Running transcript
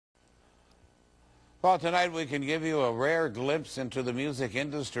Well, tonight we can give you a rare glimpse into the music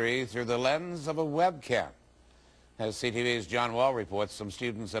industry through the lens of a webcam. As CTV's John Wall reports, some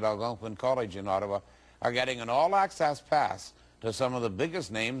students at Algonquin College in Ottawa are getting an all-access pass to some of the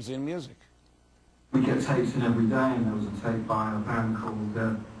biggest names in music. We get tapes in every day, and there was a tape by a band called,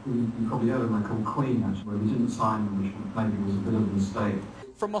 you probably heard of them, called Queen, actually. We didn't sign them, which maybe was a bit of a mistake.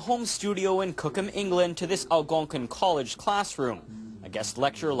 From a home studio in Cookham, England, to this Algonquin College classroom, a guest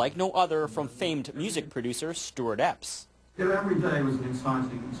lecture like no other from famed music producer Stuart Epps. Every day was an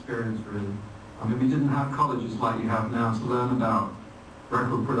exciting experience, really. I mean, we didn't have colleges like you have now to learn about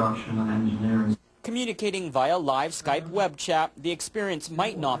record production and engineering. Communicating via live Skype web chat, the experience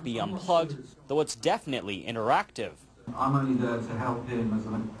might not be unplugged, though it's definitely interactive. I'm only there to help him as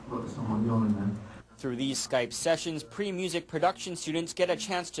someone yawning there. Through these Skype sessions, pre-music production students get a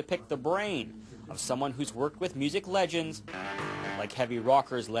chance to pick the brain of someone who's worked with music legends like heavy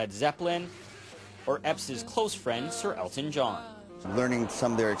rockers Led Zeppelin or Epps's close friend Sir Elton John. Learning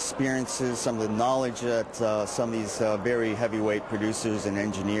some of their experiences, some of the knowledge that some of these very heavyweight producers and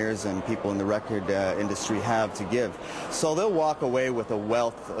engineers and people in the record industry have to give. So they'll walk away with a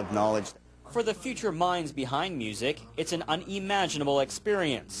wealth of knowledge. For the future minds behind music, it's an unimaginable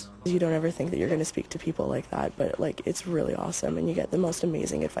experience. You don't ever think that you're going to speak to people like that, but it's really awesome, and you get the most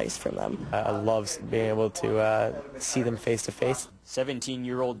amazing advice from them. I love being able to see them face to face.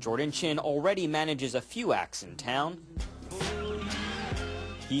 17-year-old Jordan Chin already manages a few acts in town.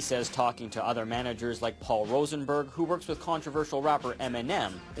 He says talking to other managers like Paul Rosenberg, who works with controversial rapper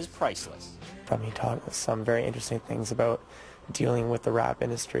Eminem, is priceless. From me taught some very interesting things about dealing with the rap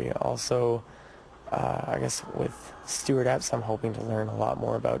industry. Also, I guess with Stuart Epps, I'm hoping to learn a lot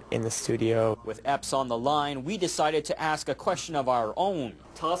more about in the studio. With Epps on the line, we decided to ask a question of our own.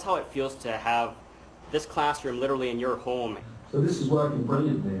 Tell us how it feels to have this classroom literally in your home. So this is working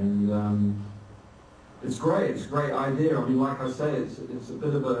brilliantly, and it's great. It's a great idea. I mean, like I say, it's a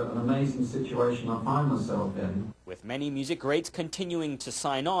bit of an amazing situation I find myself in. With many music greats continuing to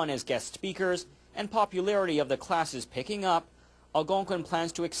sign on as guest speakers and popularity of the classes picking up, Algonquin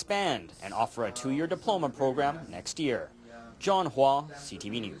plans to expand and offer a 2-year diploma program next year. John Hua,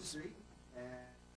 CTV News.